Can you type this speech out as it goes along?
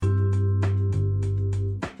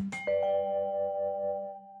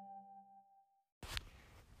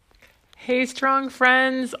Hey, strong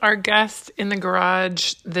friends. Our guest in the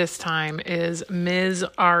garage this time is Ms.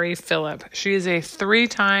 Ari Phillip. She is a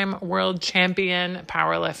three-time world champion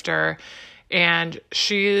powerlifter, and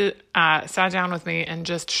she sat down with me and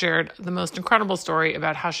just shared the most incredible story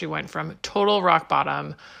about how she went from total rock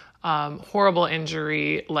bottom, horrible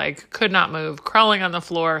injury, like could not move, crawling on the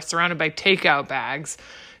floor, surrounded by takeout bags,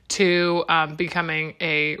 to becoming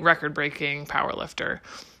a record-breaking powerlifter.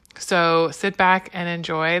 So sit back and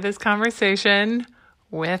enjoy this conversation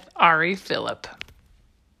with Ari Phillip.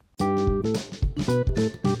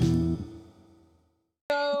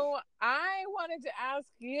 So I wanted to ask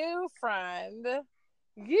you, friend,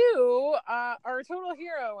 you are a total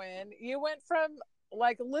heroine. You went from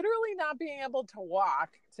like literally not being able to walk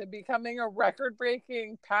to becoming a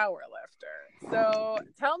record-breaking power lifter. So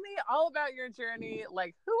tell me all about your journey.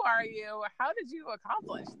 Like, who are you? How did you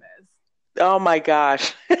accomplish this? Oh my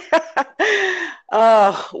gosh.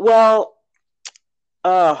 Uh, well,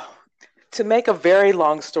 uh, to make a very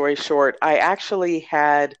long story short, I actually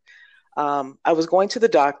had, I was going to the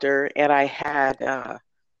doctor and I had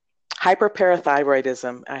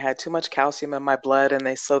hyperparathyroidism. I had too much calcium in my blood, and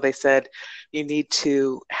they said you need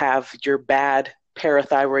to have your bad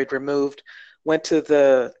parathyroid removed. Went to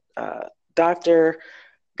the doctor,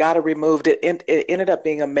 got it removed. It ended up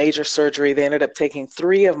being a major surgery. They ended up taking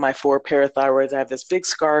three of my four parathyroids. I have this big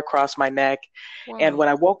scar across my neck. And Whoa. when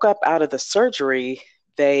I woke up out of the surgery,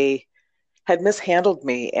 they had mishandled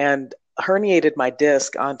me and herniated my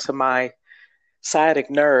disc onto my sciatic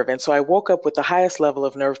nerve. And so I woke up with the highest level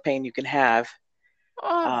of nerve pain you can have.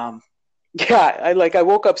 Oh, Um, yeah, I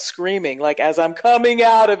woke up screaming, like as I'm coming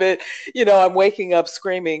out of it, I'm waking up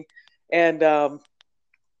screaming. And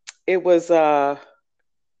it was uh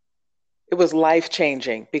it was life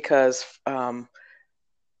changing because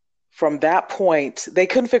from that point they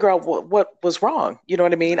couldn't figure out what was wrong. You know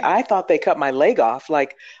what I mean? right. I thought they cut my leg off.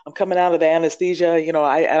 Like I'm coming out of the anesthesia.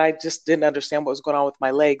 I just didn't understand what was going on with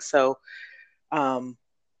my leg. So um,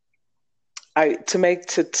 I to make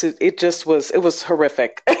to it just was it was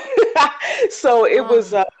horrific. So Oh,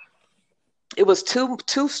 it was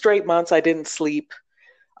two straight months I didn't sleep.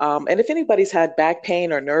 And if anybody's had back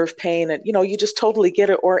pain or nerve pain, and you just totally get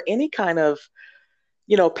it, or any kind of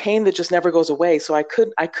pain that just never goes away. So I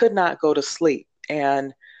could not go to sleep.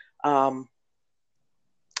 And um,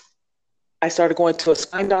 I started going to a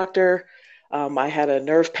spine doctor. I had a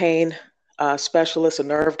nerve pain specialist, a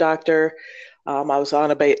nerve doctor. I was on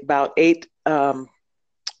about eight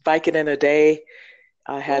Vicodin a day.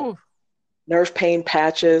 I had oh, nerve pain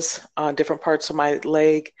patches on different parts of my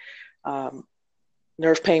leg, um,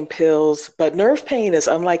 nerve pain pills. But nerve pain is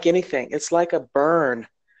unlike anything. It's like a burn.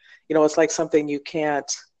 It's like something you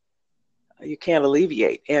can't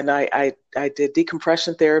alleviate. And I did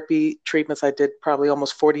decompression therapy treatments. I did probably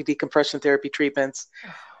almost 40 decompression therapy treatments.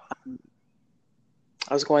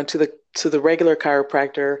 I was going to the regular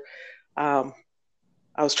chiropractor. Um,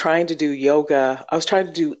 I was trying to do yoga. I was trying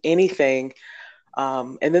to do anything.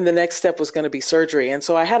 And then the next step was going to be surgery. And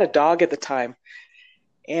so I had a dog at the time.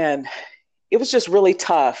 And it was just really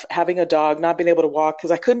tough having a dog, not being able to walk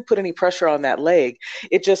because I couldn't put any pressure on that leg.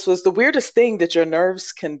 It just was the weirdest thing that your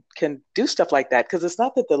nerves can do stuff like that, because it's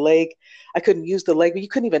not that the leg, I couldn't use the leg, but you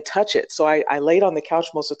couldn't even touch it. So I laid on the couch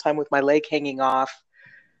most of the time with my leg hanging off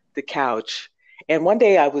the couch. And one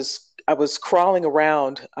day I was crawling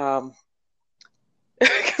around, 'cause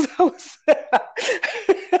I was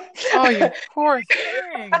oh, you poor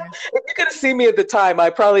thing. if you could have seen me at the time,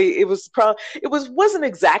 it wasn't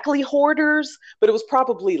exactly hoarders, but it was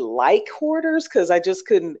probably like hoarders because I just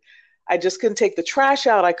couldn't take the trash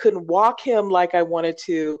out. I couldn't walk him like I wanted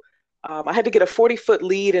to. I had to get a 40-foot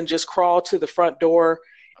lead and just crawl to the front door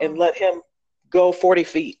and Oh, let him go 40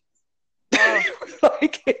 feet. oh,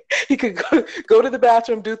 Like he could go to the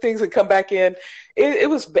bathroom, do things, and come back in. It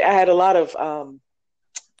was, I had a lot of uh,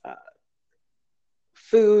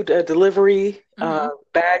 food delivery mm-hmm.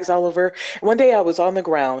 bags all over. One day I was on the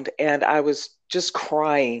ground and I was just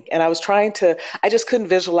crying, and I just couldn't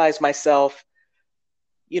visualize myself,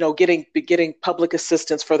 getting public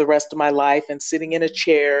assistance for the rest of my life and sitting in a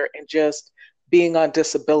chair and just being on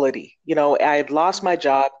disability. I had lost my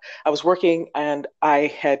job. I was working and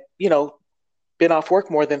I had, been off work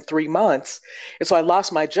more than 3 months. And so I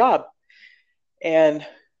lost my job. And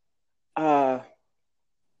uh,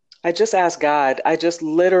 I just asked God, I just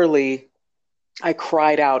literally, I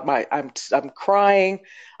cried out. I'm crying.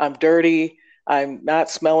 I'm dirty. I'm not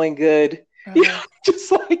smelling good. Oh,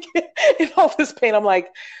 Just like in all this pain. I'm like,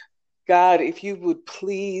 God, if you would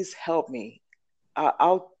please help me,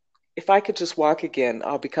 if I could just walk again,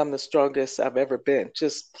 I'll become the strongest I've ever been.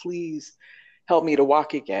 Just please helped me to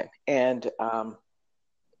walk again. And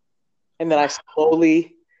then I Wow.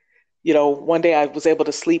 slowly, one day I was able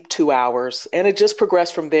to sleep 2 hours, and it just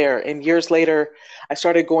progressed from there. And years later, I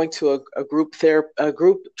started going to a group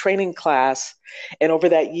training class. And over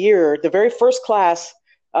that year, the very first class,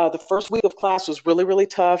 the first week of class was really, really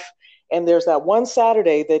tough. And there's that one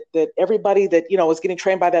Saturday that everybody that, was getting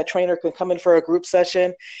trained by that trainer could come in for a group session.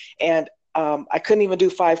 And I couldn't even do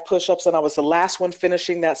 5 push-ups, and I was the last one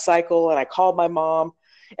finishing that cycle. And I called my mom,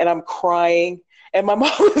 and I'm crying. And my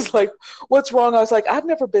mom was like, "What's wrong?" I was like, "I've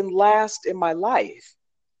never been last in my life."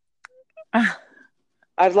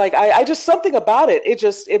 I was like, I just, something about it.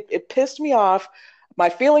 It pissed me off. My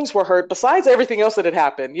feelings were hurt besides everything else that had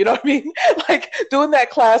happened. You know what I mean? Like doing that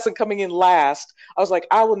class and coming in last, I was like,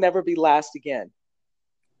 I will never be last again.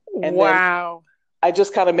 And then Wow. I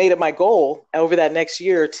just kind of made it my goal over that next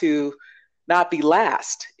year to not be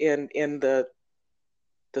last in the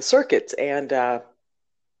circuits. And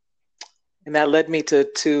that led me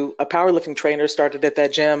to a powerlifting trainer, started at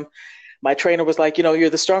that gym. My trainer was like, "You're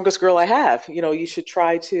the strongest girl I have. You should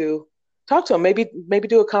try to talk to him, maybe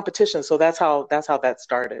do a competition." So that's how that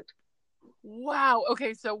started. Wow.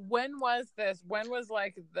 Okay. So when was this? When was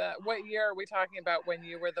like what year are we talking about when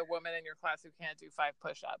you were the woman in your class who can't do 5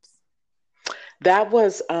 push-ups? That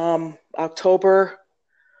was October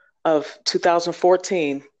of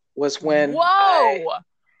 2014 was when I, Whoa.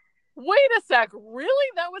 Wait a sec. Really?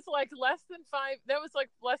 That was like less than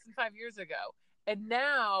 5 years ago. And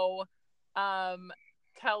now,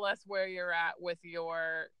 tell us where you're at with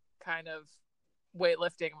your kind of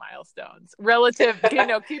weightlifting milestones relative,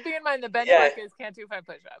 keeping in mind the yeah, benchmark is can't do 5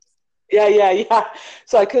 push-ups. yeah.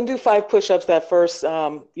 So I couldn't do 5 push-ups that first,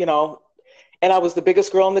 and I was the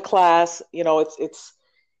biggest girl in the class.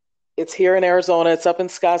 It's here in Arizona. It's up in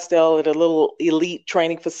Scottsdale at a little elite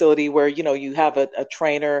training facility where, you have a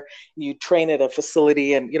trainer, you train at a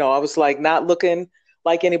facility. And, I was like not looking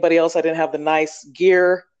like anybody else. I didn't have the nice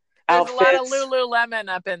gear, There's a lot of outfits. Lululemon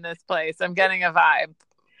up in this place. I'm getting a vibe.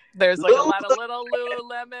 There's like a Lulu- lot of little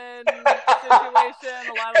Lululemon situation,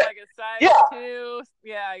 a lot of like a size yeah, two.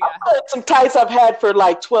 Yeah, I've yeah. had some tights I've had for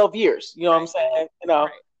like 12 years. You know what I'm Right. saying?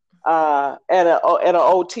 Right. And an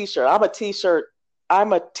old t-shirt. I'm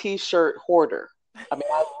a t-shirt hoarder. I mean,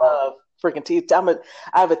 I love freaking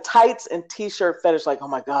I have a tights and t-shirt fetish. Like, oh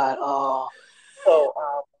my God. Oh, so,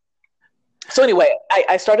 so anyway,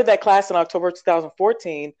 I started that class in October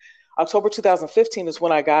 2014. October 2015 is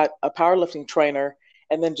when I got a powerlifting trainer.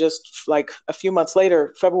 And then just like a few months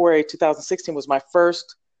later, February 2016 was my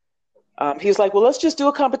first. He was like, "Well, let's just do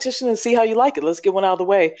a competition and see how you like it. Let's get one out of the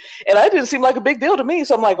way." And that didn't seem like a big deal to me.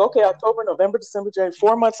 So I'm like, okay, October, November, December, January,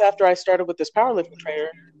 4 months after I started with this powerlifting trainer,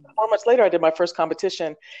 4 months later, I did my first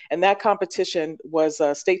competition. And that competition was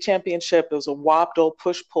a state championship. It was a WAPDL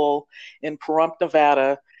push pull in Pahrump,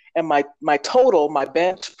 Nevada. And my total, my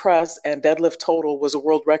bench press and deadlift total was a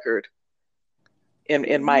world record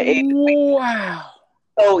in my age. Wow.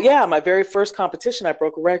 So yeah, my very first competition, I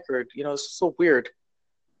broke a record. It's so weird.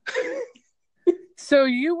 So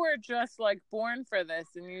you were just like born for this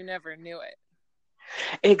and you never knew it.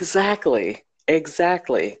 Exactly.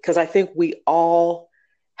 Exactly. Because I think we all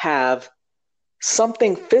have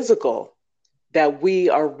something physical that we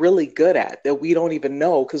are really good at that we don't even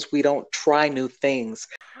know because we don't try new things.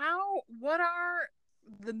 What are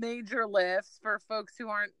the major lifts for folks who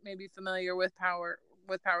aren't maybe familiar with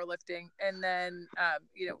powerlifting? And then,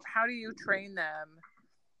 how do you train them?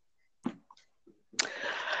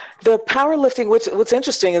 The powerlifting, what's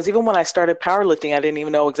interesting is even when I started powerlifting, I didn't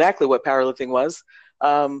even know exactly what powerlifting was.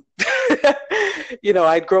 Um,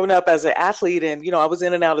 I'd grown up as an athlete and, I was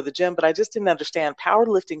in and out of the gym, but I just didn't understand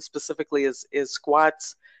powerlifting specifically is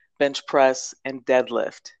squats, bench press, and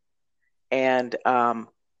deadlift. And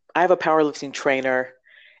I have a powerlifting trainer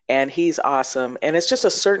and he's awesome. And it's just a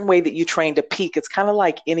certain way that you train to peak. It's kind of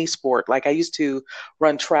like any sport. Like I used to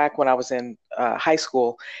run track when I was in high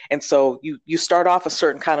school. And so you start off a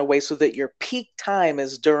certain kind of way so that your peak time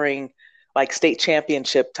is during like state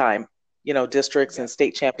championship time, districts and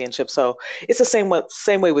state championships. So it's the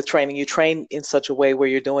same way with training. You train in such a way where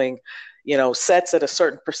you're doing, sets at a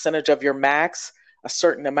certain percentage of your max, a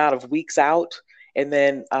certain amount of weeks out. And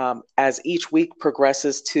then as each week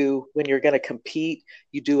progresses to when you're going to compete,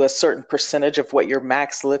 you do a certain percentage of what your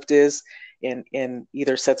max lift is in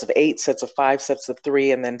either sets of 8, sets of 5, sets of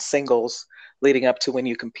 3, and then singles leading up to when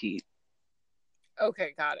you compete.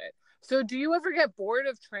 Okay, got it. So do you ever get bored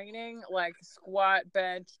of training like squat,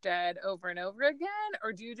 bench, dead over and over again?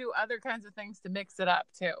 Or do you do other kinds of things to mix it up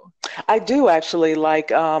too? I do actually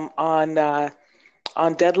like on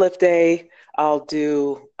deadlift day, I'll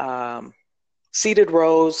do seated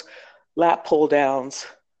rows, lat pull downs,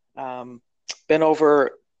 um, bent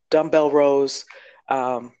over dumbbell rows,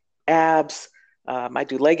 um, abs. I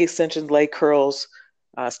do leg extensions, leg curls,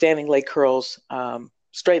 standing leg curls,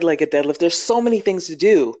 straight legged deadlift. There's so many things to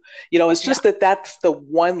do. It's Yeah. just that that's the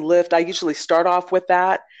one lift. I usually start off with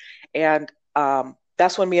that. And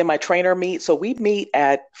that's when me and my trainer meet. So we meet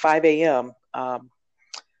at 5 a.m.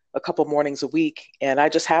 A couple mornings a week, and I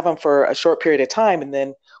just have him for a short period of time, and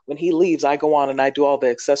then when he leaves, I go on and I do all the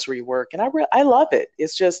accessory work, and I love it.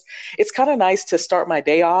 It's kind of nice to start my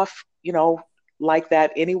day off, like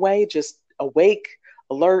that anyway, just awake,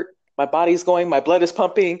 alert. My body's going, my blood is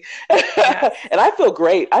pumping, and Yes. I feel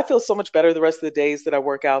great. I feel so much better the rest of the days that I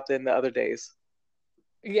work out than the other days.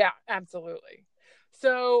 Yeah, absolutely.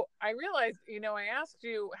 So I realized, I asked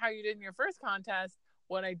you how you did in your first contest.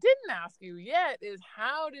 What I didn't ask you yet is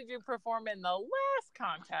how did you perform in the last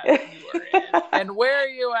contest you were in? And where are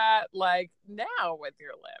you at like now with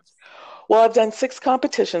your lifts? Well, I've done 6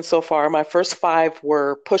 competitions so far. My first 5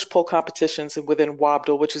 were push-pull competitions within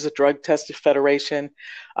WABDL, which is a drug-tested federation.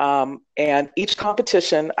 And each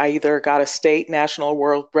competition, I either got a state, national,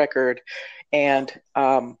 world record, and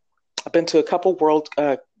I've been to a couple world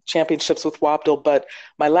championships with WABDL. But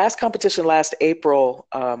my last competition last April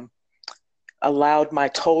allowed my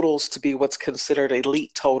totals to be what's considered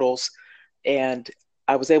elite totals, and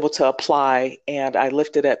I was able to apply, and I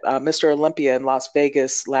lifted at Mr. Olympia in Las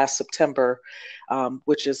Vegas last September,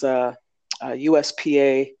 which is a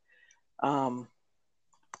USPA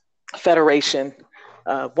federation,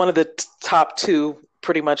 one of the top 2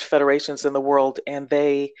 pretty much federations in the world, and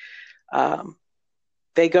they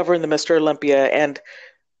govern the Mr. Olympia. And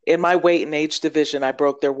in my weight and age division, I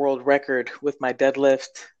broke their world record with my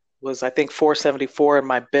deadlift was I think 474, and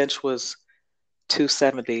my bench was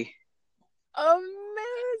 270. Amazing.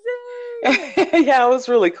 Yeah, it was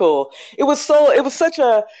really cool. It was such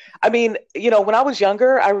a, I mean, when I was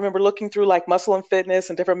younger, I remember looking through like Muscle and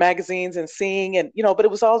Fitness and different magazines and seeing, and, but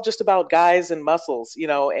it was all just about guys and muscles,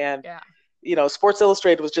 and, Yeah. Sports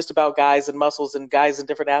Illustrated was just about guys and muscles and guys and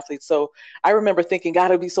different athletes. So I remember thinking,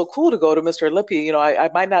 God, it'd be so cool to go to Mr. Olympia.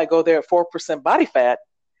 I might not go there at 4% body fat,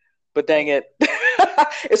 but dang it.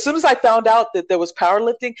 As soon as I found out that there was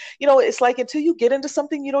powerlifting, it's like until you get into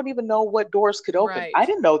something, you don't even know what doors could open. Right. I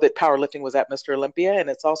didn't know that powerlifting was at Mr. Olympia, and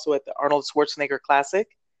it's also at the Arnold Schwarzenegger Classic.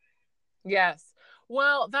 Yes.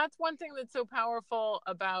 Well, that's one thing that's so powerful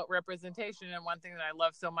about representation, and one thing that I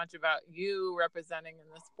love so much about you representing in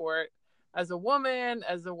the sport as a woman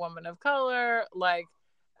of color, like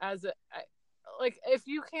as a like if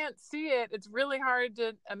you can't see it, it's really hard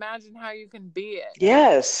to imagine how you can be it.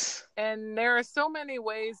 Yes. And there are so many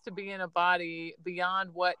ways to be in a body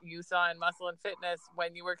beyond what you saw in Muscle and Fitness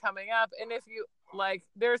when you were coming up. And if you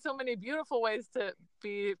there are so many beautiful ways to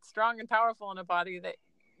be strong and powerful in a body that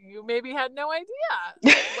you maybe had no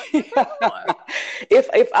idea what you're capable of.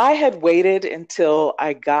 If I had waited until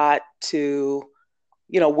I got to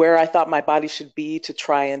where I thought my body should be to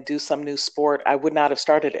try and do some new sport, I would not have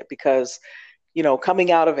started it, because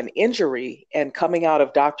coming out of an injury and coming out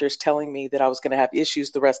of doctors telling me that I was going to have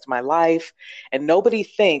issues the rest of my life, and nobody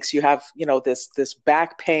thinks you have this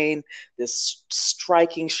back pain, this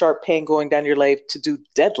striking sharp pain going down your leg to do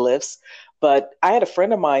deadlifts. But I had a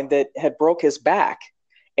friend of mine that had broke his back,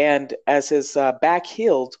 and as his back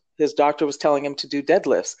healed, his doctor was telling him to do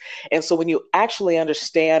deadlifts. And so when you actually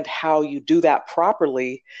understand how you do that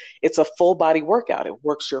properly, it's a full body workout. It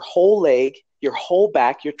works your whole leg, your whole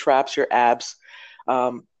back, your traps, your abs.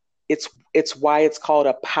 It's why it's called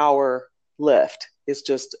a power lift. It's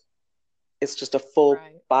just a full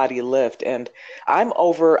body lift. And I'm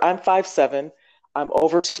 5'7", I'm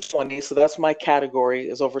over 220. So that's my category,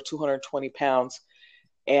 is over 220 pounds.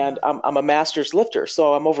 And I'm a master's lifter,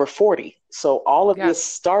 so I'm over 40. So all of this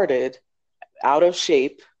started out of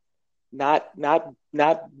shape, not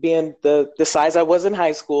being the size I was in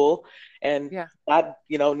high school, and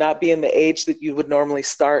not being the age that you would normally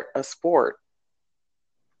start a sport.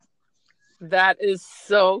 That is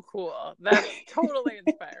so cool. That's totally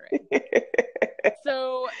inspiring.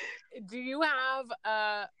 So do you have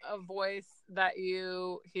a voice that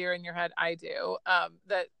you hear in your head? I do.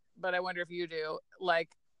 But I wonder if you do, like,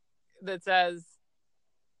 that says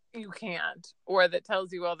you can't, or that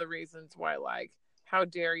tells you all the reasons why, like, how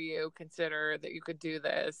dare you consider that you could do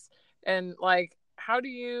this? And like, how do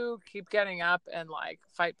you keep getting up and like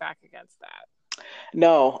fight back against that?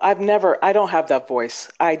 No, I don't have that voice.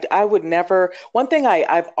 I would never, one thing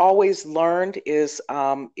I've always learned is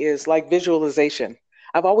like visualization.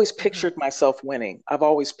 I've always pictured myself winning. I've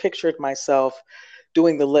always pictured myself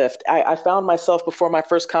doing the lift. I found myself before my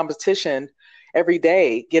first competition, every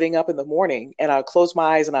day getting up in the morning, and I close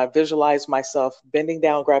my eyes and I visualize myself bending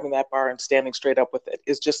down, grabbing that bar and standing straight up with it.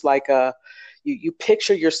 It's just like you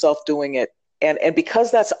picture yourself doing it. And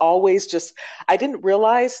because that's always just, I didn't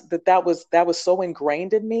realize that was so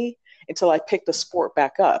ingrained in me until I picked the sport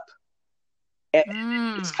back up. And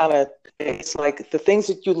it's Mm. kind of, it's like the things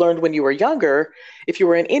that you learned when you were younger. If you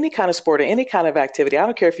were in any kind of sport or any kind of activity, I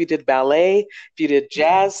don't care if you did ballet, if you did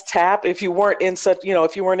jazz, tap, if you weren't in such,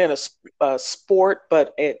 if you weren't in a sport,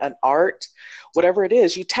 but an art, whatever it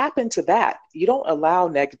is, you tap into that. You don't allow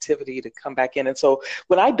negativity to come back in. And so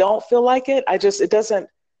when I don't feel like it, it doesn't,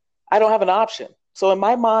 I don't have an option. So in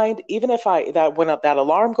my mind, even if when that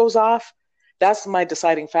alarm goes off, that's my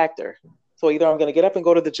deciding factor. So either I'm going to get up and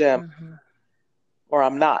go to the gym, Mhm. or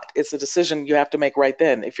I'm not. It's a decision you have to make right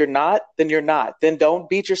then. If you're not, then you're not. Then don't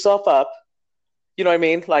beat yourself up. You know what I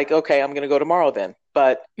mean? Like, okay, I'm going to go tomorrow then.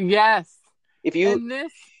 But Yes. if you, And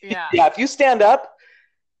this, yeah. yeah, if you stand up,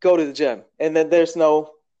 go to the gym. And then there's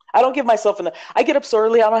no, I don't give myself enough. I get up so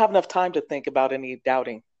early, I don't have enough time to think about any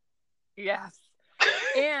doubting. Yes.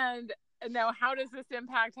 And now, how does this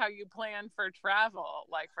impact how you plan for travel,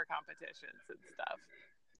 like for competitions and stuff?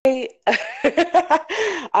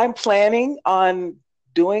 I'm planning on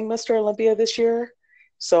doing Mr. Olympia this year.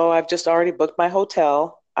 So I've just already booked my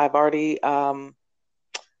hotel. I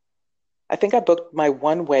think I booked my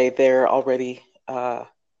one way there already. Because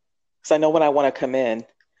I know when I want to come in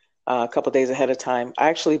a couple of days ahead of time. I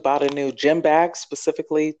actually bought a new gym bag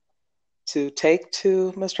specifically to take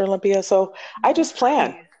to Mr. Olympia. So I just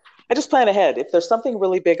plan. Nice. I just plan ahead. If there's something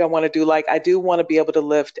really big I want to do, like I do want to be able to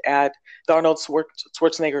lift at the Arnold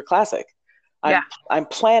Schwarzenegger Classic. Yeah. I'm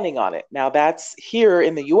planning on it. Now that's here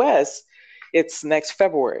in the U.S. It's next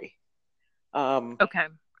February. Um, Okay.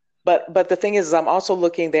 but the thing is I'm also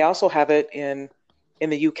looking. They also have it in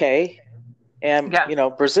the UK and Yeah.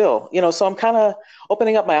 Brazil. So I'm kind of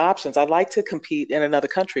opening up my options. I'd like to compete in another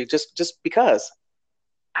country just because.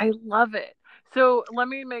 I love it. So let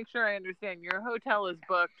me make sure I understand. Your hotel is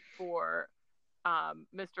booked for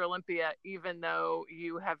Mr. Olympia, even though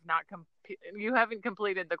you haven't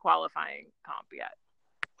completed the qualifying comp yet.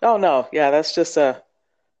 Oh no, yeah, that's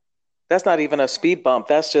not even a speed bump.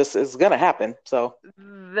 That's just it's gonna happen. So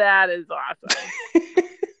That is awesome.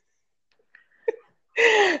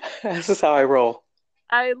 this is how I roll.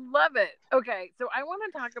 I love it. Okay, so I want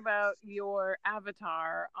to talk about your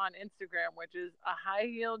avatar on Instagram, which is a high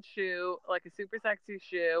heeled shoe, like a super sexy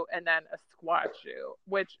shoe, and then a squat shoe,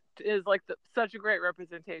 which is like such a great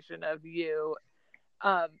representation of you.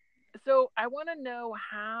 Um, so I want to know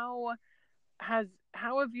how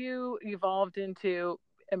have you evolved into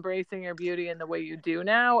embracing your beauty in the way you do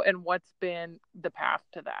now, and what's been the path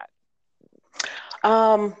to that?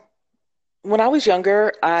 Um, when I was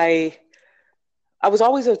younger, I was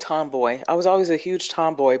always a tomboy. I was always a huge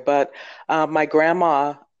tomboy, but my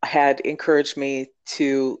grandma had encouraged me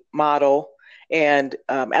to model. And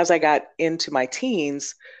as I got into my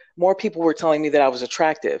teens, more people were telling me that I was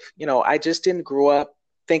attractive. I just didn't grow up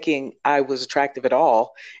thinking I was attractive at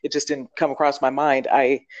all. It just didn't come across my mind.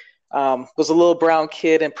 I was a little brown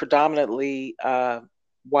kid in predominantly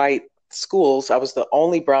white schools. I was the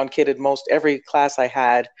only brown kid in most every class I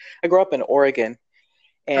had. I grew up in Oregon,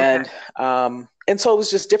 Okay. and so it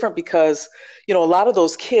was just different because a lot of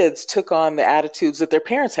those kids took on the attitudes that their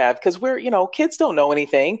parents have because kids don't know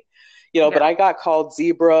anything, but Yeah. I got called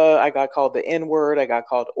zebra, I got called the N word, I got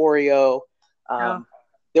called Oreo. Oh. um,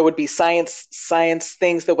 there would be science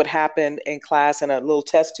things that would happen in class and a little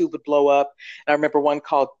test tube would blow up, and I remember one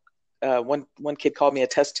kid called me a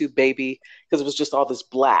test tube baby because it was just all this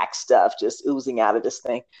black stuff just oozing out of this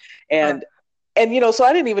thing. Oh. And so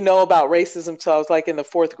I didn't even know about racism till I was like in the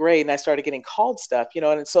fourth grade and I started getting called stuff,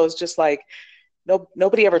 and so it's just like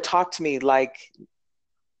nobody ever talked to me, like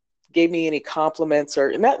gave me any compliments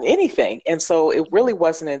or not anything. And so it really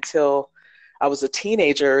wasn't until I was a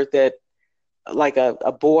teenager that like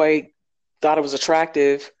a boy thought I was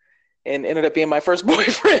attractive and ended up being my first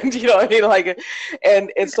boyfriend, you know what I mean? Like,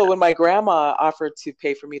 and so when my grandma offered to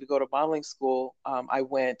pay for me to go to modeling school, I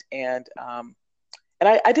went, and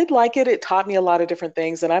I did like it. It taught me a lot of different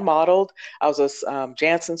things. And I modeled. I was a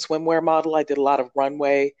Janssen swimwear model. I did a lot of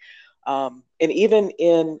runway. And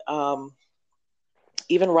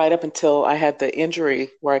even right up until I had the injury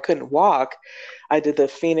where I couldn't walk, I did the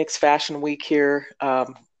Phoenix Fashion Week here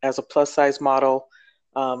as a plus size model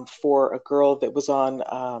for a girl that was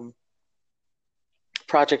on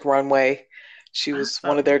Project Runway. She was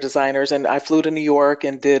one of Awesome. their designers. And I flew to New York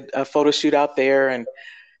and did a photo shoot out there. And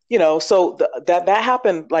so that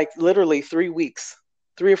happened like literally 3 weeks,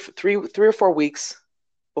 3 or 4 weeks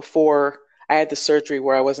before I had the surgery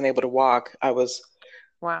where I wasn't able to walk. I was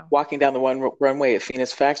Wow. walking down the one runway at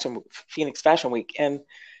Phoenix Fashion Week, and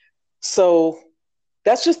so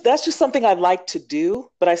that's just something I like to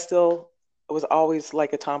do. But I still was always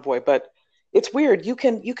like a tomboy. But it's weird. You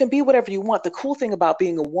can be whatever you want. The cool thing about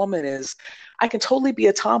being a woman is I can totally be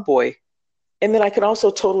a tomboy, and then I can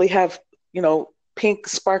also totally have pink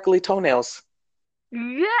sparkly toenails.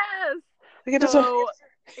 Yes. Like it doesn't. So,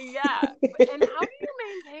 yeah. And how do you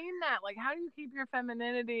maintain that? Like, how do you keep your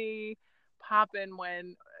femininity popping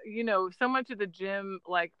when, so much of the gym,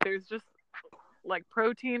 like, there's just like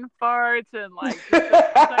protein farts and like just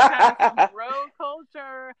some kind of some bro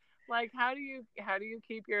culture. Like, how do you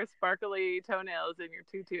keep your sparkly toenails in your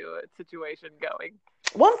tutu situation going?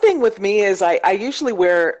 One thing with me is I usually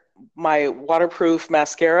wear my waterproof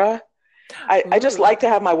mascara. I just Ooh. like to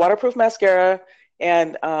have my waterproof mascara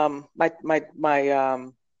and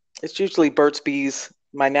it's usually Burt's Bees,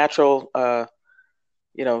 my natural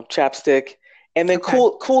chapstick, and then Okay.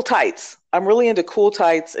 cool tights. I'm really into cool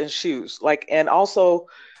tights and shoes. Like, and also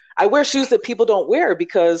I wear shoes that people don't wear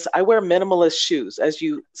because I wear minimalist shoes. As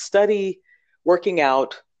you study working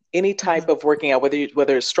out, any type Mhm. of working out, whether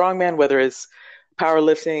it's strongman, whether it's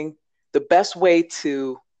powerlifting, the best way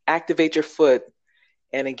to activate your foot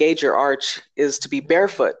and engage your arch is to be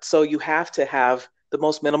barefoot. So you have to have the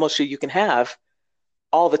most minimal shoe you can have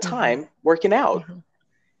all the Mhm. time working out. Mhm.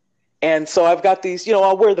 And so I've got these,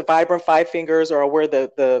 I'll wear the Vibram Five Fingers, or I'll wear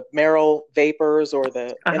the Merrell Vapors, or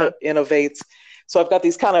the Uh-huh. Innovates. So I've got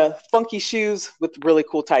these kind of funky shoes with really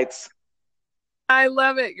cool tights. I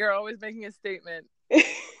love it. You're always making a statement.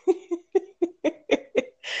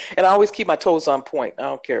 And I always keep my toes on point. I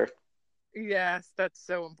don't care. Yes, that's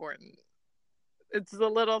so important. It's the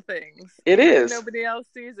little things. It Even if is. nobody else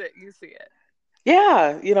sees it, you see it.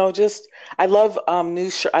 Yeah, just I love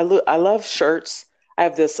I love shirts. I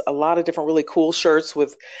have a lot of different really cool shirts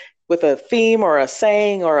with a theme or a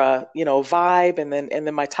saying or a vibe, and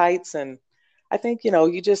then my tights. And I think you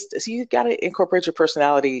got to incorporate your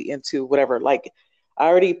personality into whatever. Like I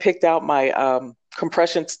already picked out my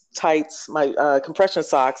compression tights, my compression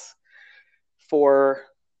socks for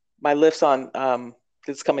my lifts on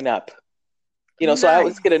that's coming up. So I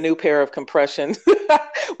always get a Nice. new pair of compression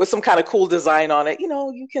with some kind of cool design on it.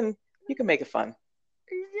 You can make it fun.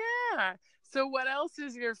 Yeah. So what else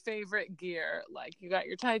is your favorite gear? Like you got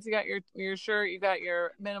your tights, you got your shirt, you got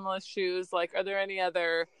your minimalist shoes. Like are there any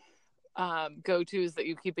other go-tos that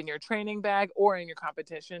you keep in your training bag or in your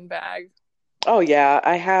competition bag? Oh yeah,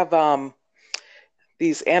 I have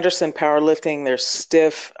these Anderson powerlifting. They're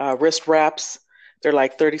stiff wrist wraps. They're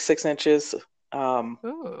like 36 inches. Um,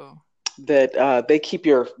 Ooh. that they keep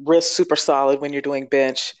your wrists super solid when you're doing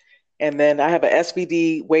bench. And then I have a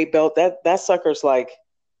SBD weight belt. That sucker's like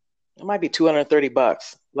it might be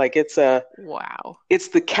 $230. Like Wow. it's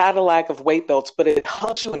the Cadillac of weight belts, but it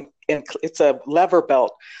helps you in it's a lever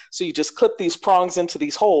belt. So you just clip these prongs into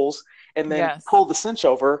these holes and then Yes. pull the cinch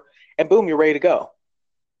over, and boom, you're ready to go.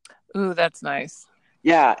 Ooh, that's nice.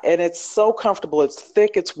 Yeah, and it's so comfortable. It's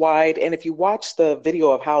thick, it's wide, and if you watch the video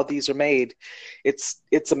of how these are made, it's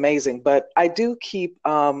amazing. But I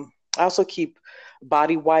also keep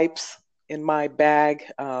body wipes in my bag,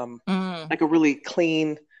 Mm. like a really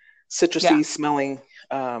clean, Yeah. citrusy smelling,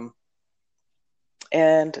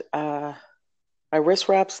 and my wrist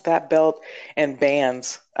wraps, that belt, and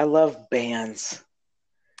bands. I love bands.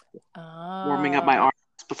 Warming up my Ah, arms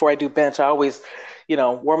before I do bench. I always,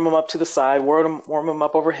 warm them up to the side, warm them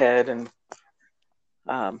up overhead, and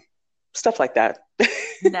um, stuff like that.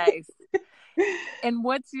 nice. And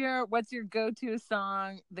what's your go-to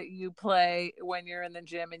song that you play when you're in the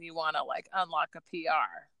gym and you want to like unlock a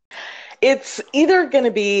PR? It's either going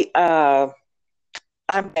to be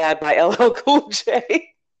I'm Bad by LL Cool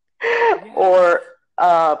J Yes. or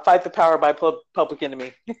Fight the Power by Public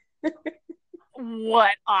Enemy.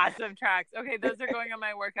 What awesome tracks. Okay, those are going on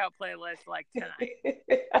my workout playlist like tonight.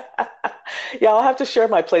 Yeah, I'll have to share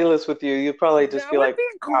my playlist with you. You'll probably just That be would like, be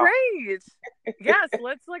wow. great. Yes,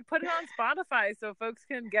 let's like put it on Spotify so folks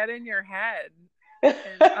can get in your head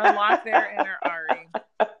and unlock their inner Ari.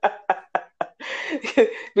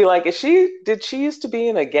 Be like, did she used to be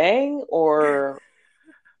in a gang or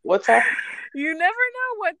what's happening? You never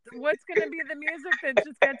know what's going to be the music that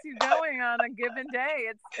just gets you going on a given day.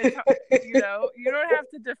 It's you don't have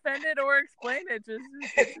to defend it or explain it. Just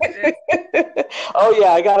it's Oh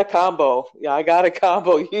yeah, I got a combo. Yeah, I got a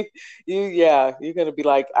combo. Yeah, you're gonna be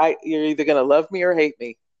like, you're either gonna love me or hate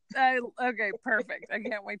me. okay, perfect. I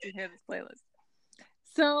can't wait to hear this playlist.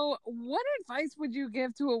 So, what advice would you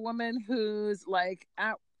give to a woman who's like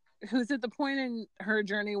who's at the point in her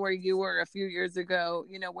journey where you were a few years ago,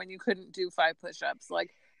 when you couldn't do 5 push-ups,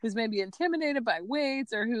 like who's maybe intimidated by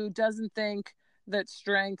weights or who doesn't think that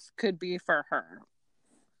strength could be for her?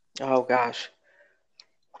 Oh gosh.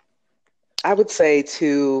 I would say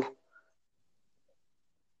to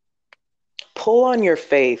pull on your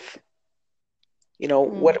faith. You know,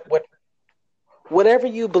 whatever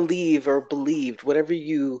you believe or believed, whatever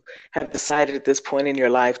you have decided at this point in your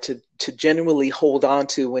life to genuinely hold on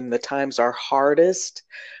to when the times are hardest,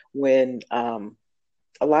 when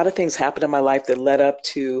a lot of things happened in my life that led up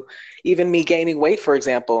to even me gaining weight, for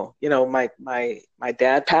example. My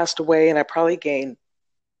dad passed away and I probably gained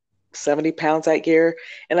 70 pounds that year,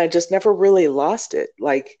 and I just never really lost it.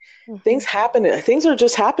 Like things happen, things are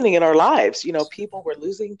just happening in our lives. People, we're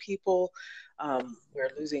losing people,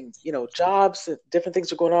 we're losing, jobs, different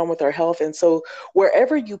things are going on with our health. And so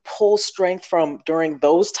wherever you pull strength from during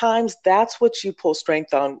those times, that's what you pull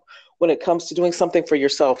strength on when it comes to doing something for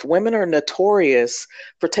yourself. Women are notorious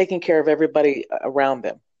for taking care of everybody around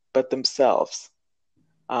them but themselves.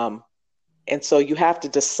 And so you have to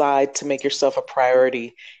decide to make yourself a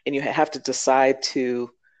priority, and you have to decide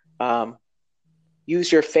to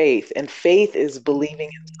use your faith. And faith is believing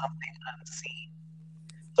in something unseen.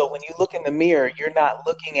 So when you look in the mirror, you're not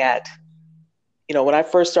looking at, when I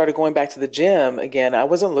first started going back to the gym again, I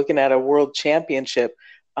wasn't looking at a world championship.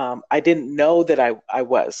 I didn't know that I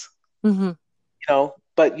was,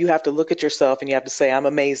 but you have to look at yourself and you have to say, I'm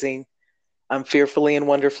amazing. I'm fearfully and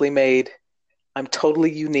wonderfully made. I'm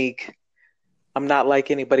totally unique. I'm not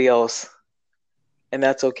like anybody else, and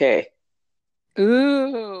that's okay.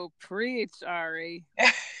 Ooh, preach, Ari.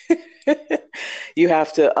 You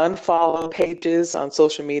have to unfollow pages on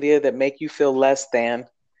social media that make you feel less than,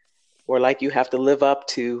 or like you have to live up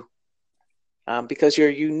to, because you're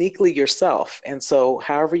uniquely yourself. And so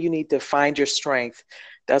however you need to find your strength,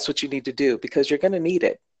 that's what you need to do, because you're going to need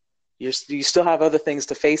it. You still have other things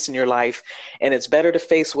to face in your life, and it's better to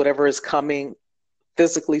face whatever is coming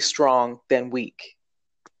physically strong than weak.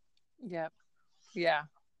 Yep. Yeah.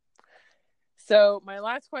 So my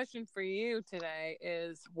last question for you today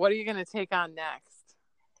is, what are you going to take on next?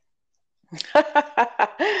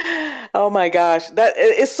 Oh my gosh, that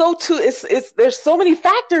it's so too. It's there's so many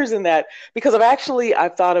factors in that, because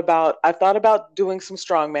I've thought about doing some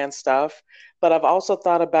strongman stuff, but I've also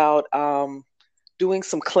thought about doing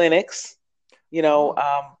some clinics.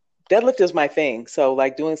 Deadlift is my thing, so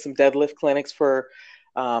like doing some deadlift clinics for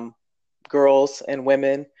girls and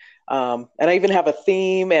women. And I even have a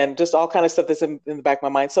theme and just all kind of stuff that's in the back of my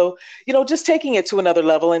mind. So, just taking it to another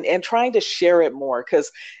level and trying to share it more, because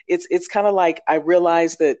it's kind of like I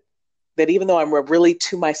realize that even though I'm a really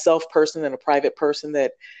to myself person and a private person,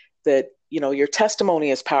 that your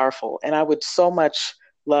testimony is powerful. And I would so much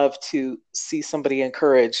love to see somebody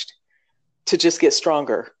encouraged to just get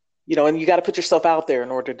stronger, and you got to put yourself out there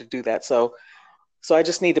in order to do that. So I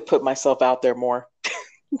just need to put myself out there more.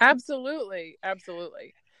 Absolutely.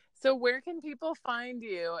 Absolutely. So where can people find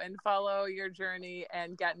you and follow your journey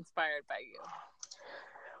and get inspired by you?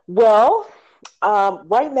 Well,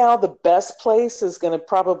 right now, the best place is going to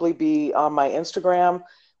probably be on my Instagram,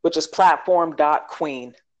 which is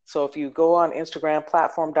platform.queen. So if you go on Instagram,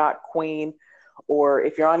 platform.queen, or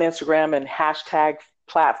if you're on Instagram and hashtag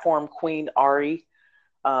platformqueenari,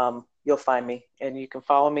 you'll find me and you can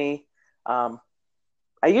follow me.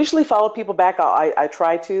 I usually follow people back. I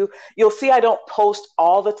try to. You'll see I don't post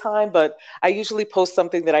all the time, but I usually post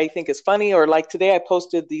something that I think is funny, or like today I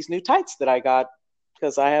posted these new tights that I got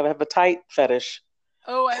because I have a tight fetish.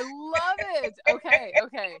 Oh, I love it.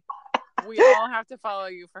 Okay. We all have to follow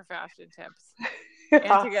you for fashion tips and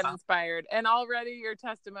to get inspired. And already your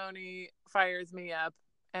testimony fires me up,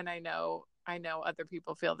 and I know other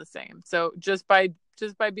people feel the same. So just by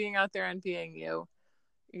being out there and being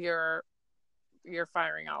you're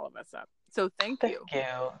firing all of us up. So thank you.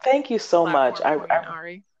 Thank you so much.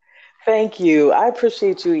 Ari. Thank you. I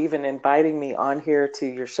appreciate you even inviting me on here to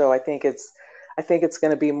your show. I think it's going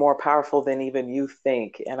to be more powerful than even you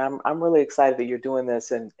think. And I'm really excited that you're doing this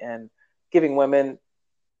and giving women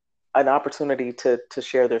an opportunity to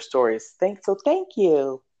share their stories. Thank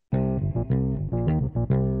you.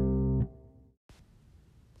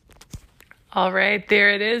 All right, there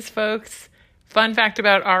it is, folks. Fun fact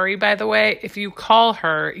about Ari, by the way, if you call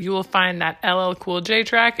her, you will find that LL Cool J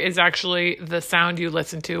track is actually the sound you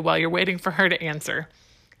listen to while you're waiting for her to answer.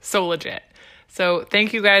 So legit. So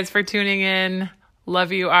thank you guys for tuning in.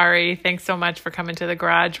 Love you, Ari. Thanks so much for coming to the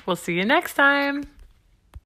garage. We'll see you next time.